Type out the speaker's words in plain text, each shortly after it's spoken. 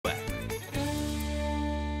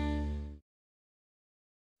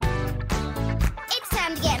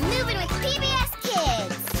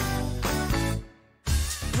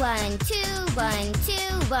1, 2, 1, 2,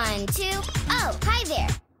 1, 2. Oh, hi there.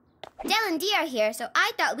 Del and Dee are here, so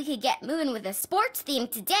I thought we could get moving with a sports theme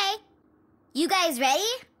today. You guys ready?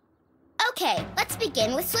 Okay, let's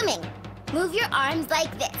begin with swimming. Move your arms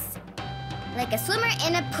like this, like a swimmer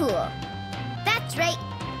in a pool. That's right.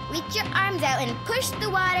 Reach your arms out and push the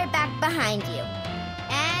water back behind you.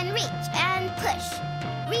 And reach and push.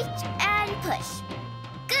 Reach and push.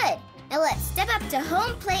 Good. Now let's step up to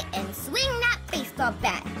home plate and swing that baseball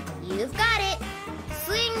bat. You've got it.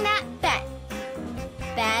 Swing that bat.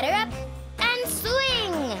 Batter up and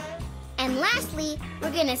swing. And lastly,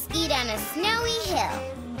 we're gonna ski down a snowy hill.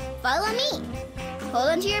 Follow me. Hold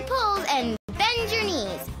onto your poles and bend your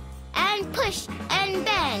knees. And push and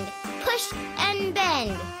bend. Push and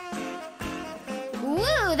bend.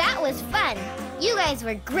 Woo, that was fun. You guys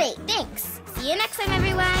were great. Thanks. See you next time,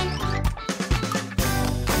 everyone.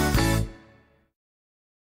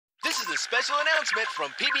 This is a special announcement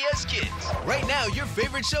from PBS Kids. Right now, your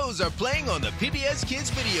favorite shows are playing on the PBS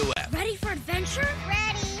Kids video app. Ready for adventure?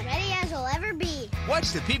 Ready. Ready as we'll ever be.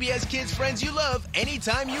 Watch the PBS Kids friends you love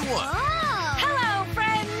anytime you want. Oh. Hello,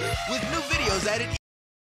 friends. With new videos added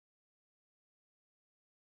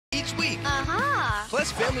each week.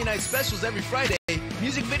 Plus family night specials every Friday,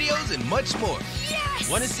 music videos, and much more. Yes!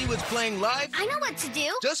 Want to see what's playing live? I know what to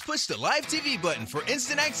do. Just push the Live TV button for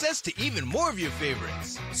instant access to even more of your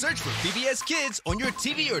favorites. Search for PBS Kids on your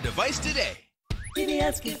TV or device today.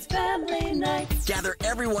 PBS Kids Family Night. Gather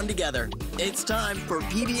everyone together. It's time for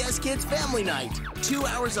PBS Kids Family Night. 2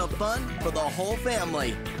 hours of fun for the whole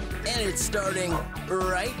family. And it's starting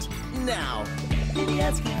right now.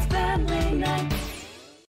 PBS Kids Family Night.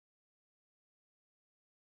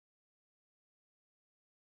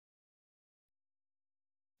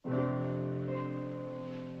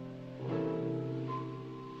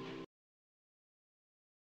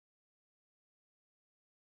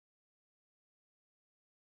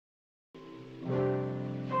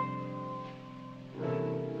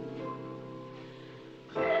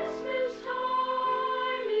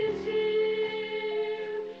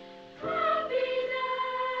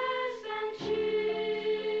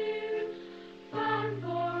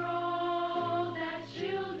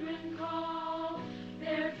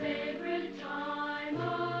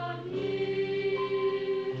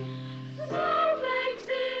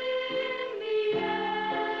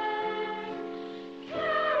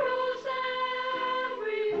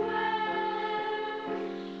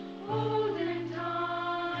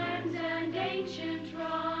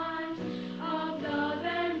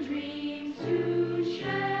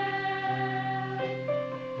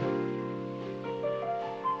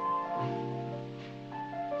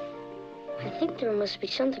 I think there must be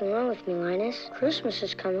something wrong with me, Linus. Christmas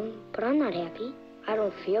is coming, but I'm not happy. I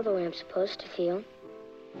don't feel the way I'm supposed to feel.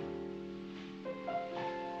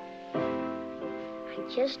 I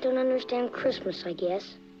just don't understand Christmas, I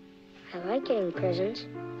guess. I like getting presents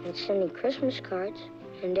and sending Christmas cards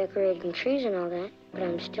and decorating trees and all that, but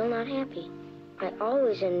I'm still not happy. I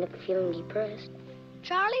always end up feeling depressed.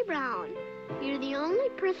 Charlie Brown, you're the only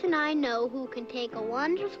person I know who can take a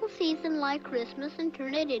wonderful season like Christmas and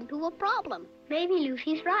turn it into a problem. Maybe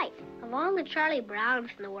Lucy's right. Of all the Charlie Browns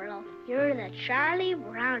in the world, you're the Charlie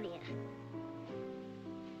Browniest.